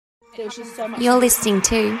there's just so much. You're listening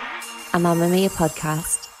to a Mamma Mia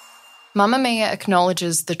podcast. Mamma Mia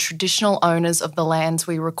acknowledges the traditional owners of the lands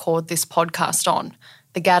we record this podcast on,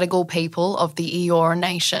 the Gadigal people of the Eora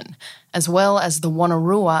Nation, as well as the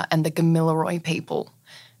Wonnarua and the Gamilaroi people.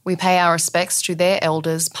 We pay our respects to their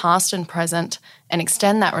elders, past and present, and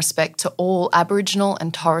extend that respect to all Aboriginal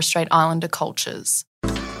and Torres Strait Islander cultures.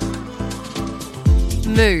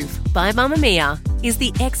 Move by Mamma Mia is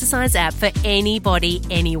the exercise app for anybody,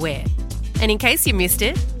 anywhere. And in case you missed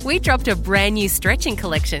it, we dropped a brand new stretching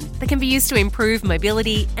collection that can be used to improve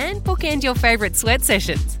mobility and bookend your favourite sweat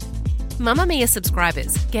sessions. Mamma Mia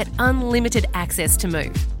subscribers get unlimited access to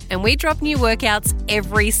Move, and we drop new workouts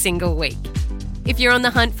every single week. If you're on the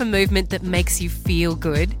hunt for movement that makes you feel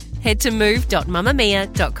good, head to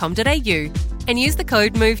move.mammamia.com.au and use the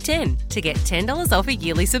code MOVE10 to get $10 off a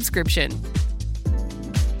yearly subscription.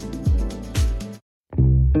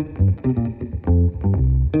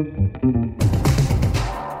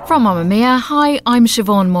 From Mamma Mia, hi, I'm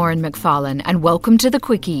Siobhan Moran-McFarlane and welcome to The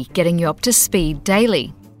Quickie, getting you up to speed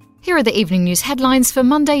daily. Here are the evening news headlines for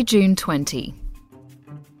Monday, June 20.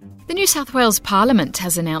 The New South Wales Parliament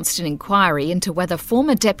has announced an inquiry into whether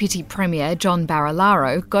former Deputy Premier John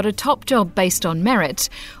Barilaro got a top job based on merit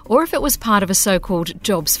or if it was part of a so-called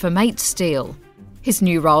Jobs for Mates deal. His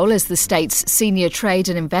new role as the state's Senior Trade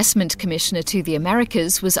and Investment Commissioner to the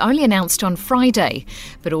Americas was only announced on Friday,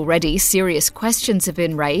 but already serious questions have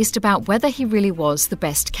been raised about whether he really was the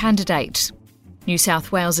best candidate. New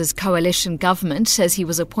South Wales's coalition government says he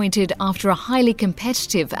was appointed after a highly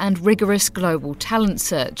competitive and rigorous global talent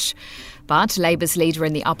search. But Labor's leader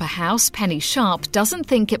in the upper house, Penny Sharp, doesn't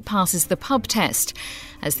think it passes the pub test,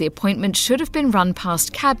 as the appointment should have been run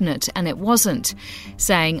past Cabinet and it wasn't,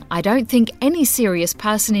 saying, "I don't think any serious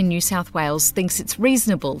person in New South Wales thinks it's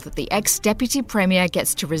reasonable that the ex-Deputy Premier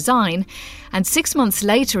gets to resign and 6 months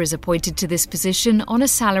later is appointed to this position on a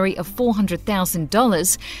salary of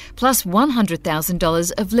 $400,000 plus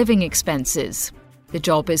 $100,000 of living expenses." The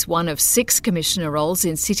job is one of 6 commissioner roles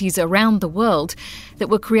in cities around the world that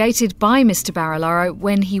were created by Mr Barilaro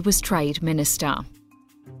when he was Trade Minister.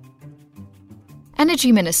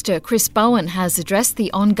 Energy Minister Chris Bowen has addressed the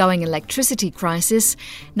ongoing electricity crisis,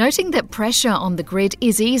 noting that pressure on the grid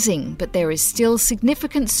is easing, but there is still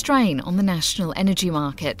significant strain on the national energy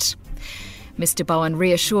market. Mr Bowen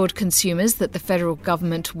reassured consumers that the federal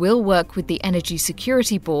government will work with the Energy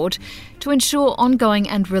Security Board to ensure ongoing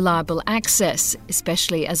and reliable access,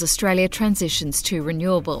 especially as Australia transitions to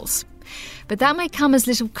renewables. But that may come as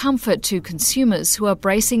little comfort to consumers who are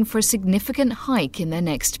bracing for a significant hike in their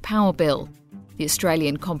next power bill. The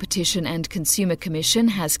Australian Competition and Consumer Commission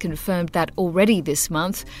has confirmed that already this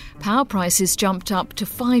month, power prices jumped up to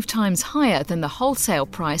 5 times higher than the wholesale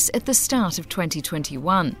price at the start of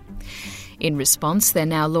 2021. In response, they're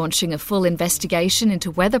now launching a full investigation into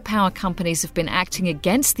whether power companies have been acting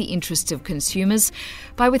against the interests of consumers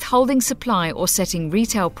by withholding supply or setting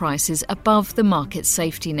retail prices above the market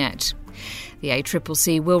safety net. The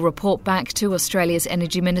ACCC will report back to Australia's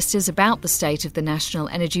energy ministers about the state of the national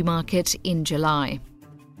energy market in July.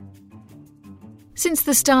 Since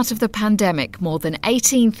the start of the pandemic, more than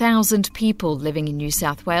 18,000 people living in New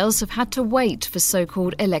South Wales have had to wait for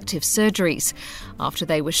so-called elective surgeries after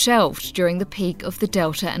they were shelved during the peak of the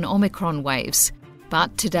Delta and Omicron waves.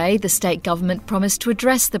 But today, the state government promised to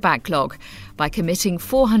address the backlog by committing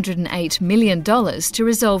 $408 million to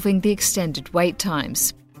resolving the extended wait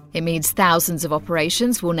times. It means thousands of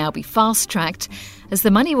operations will now be fast-tracked, as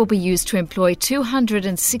the money will be used to employ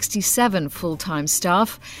 267 full-time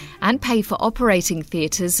staff and pay for operating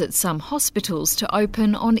theatres at some hospitals to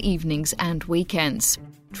open on evenings and weekends.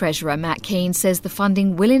 Treasurer Matt Keane says the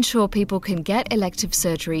funding will ensure people can get elective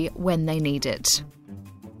surgery when they need it.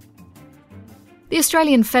 The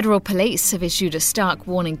Australian Federal Police have issued a stark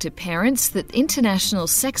warning to parents that international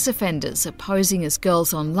sex offenders are posing as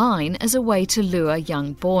girls online as a way to lure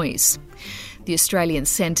young boys. The Australian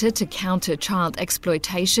Centre to Counter Child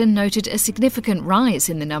Exploitation noted a significant rise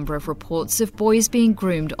in the number of reports of boys being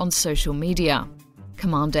groomed on social media.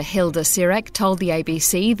 Commander Hilda Sirek told the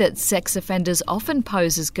ABC that sex offenders often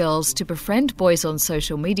pose as girls to befriend boys on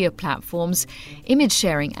social media platforms,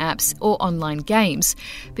 image-sharing apps or online games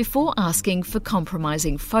before asking for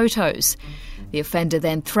compromising photos. The offender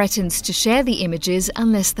then threatens to share the images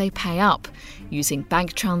unless they pay up, using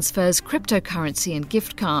bank transfers, cryptocurrency and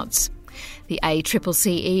gift cards. The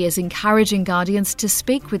ACCC is encouraging guardians to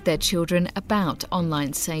speak with their children about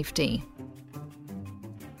online safety.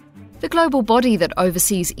 The global body that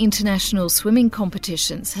oversees international swimming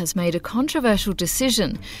competitions has made a controversial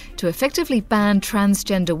decision to effectively ban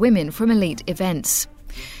transgender women from elite events.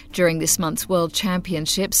 During this month's World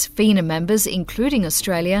Championships, FINA members, including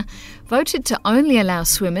Australia, voted to only allow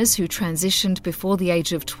swimmers who transitioned before the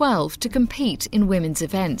age of 12 to compete in women's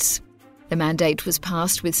events. The mandate was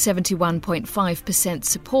passed with 71.5%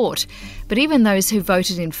 support, but even those who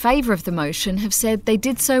voted in favour of the motion have said they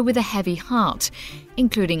did so with a heavy heart,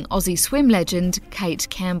 including Aussie swim legend Kate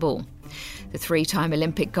Campbell. The three-time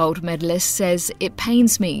Olympic gold medalist says, "It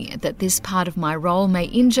pains me that this part of my role may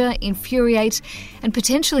injure, infuriate and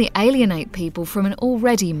potentially alienate people from an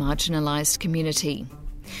already marginalised community."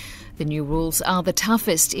 The new rules are the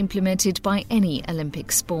toughest implemented by any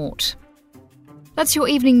Olympic sport. That's your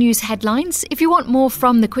evening news headlines. If you want more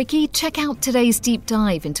from The Quickie, check out today's deep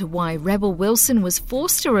dive into why Rebel Wilson was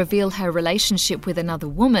forced to reveal her relationship with another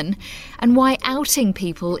woman and why outing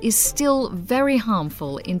people is still very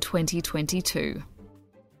harmful in 2022.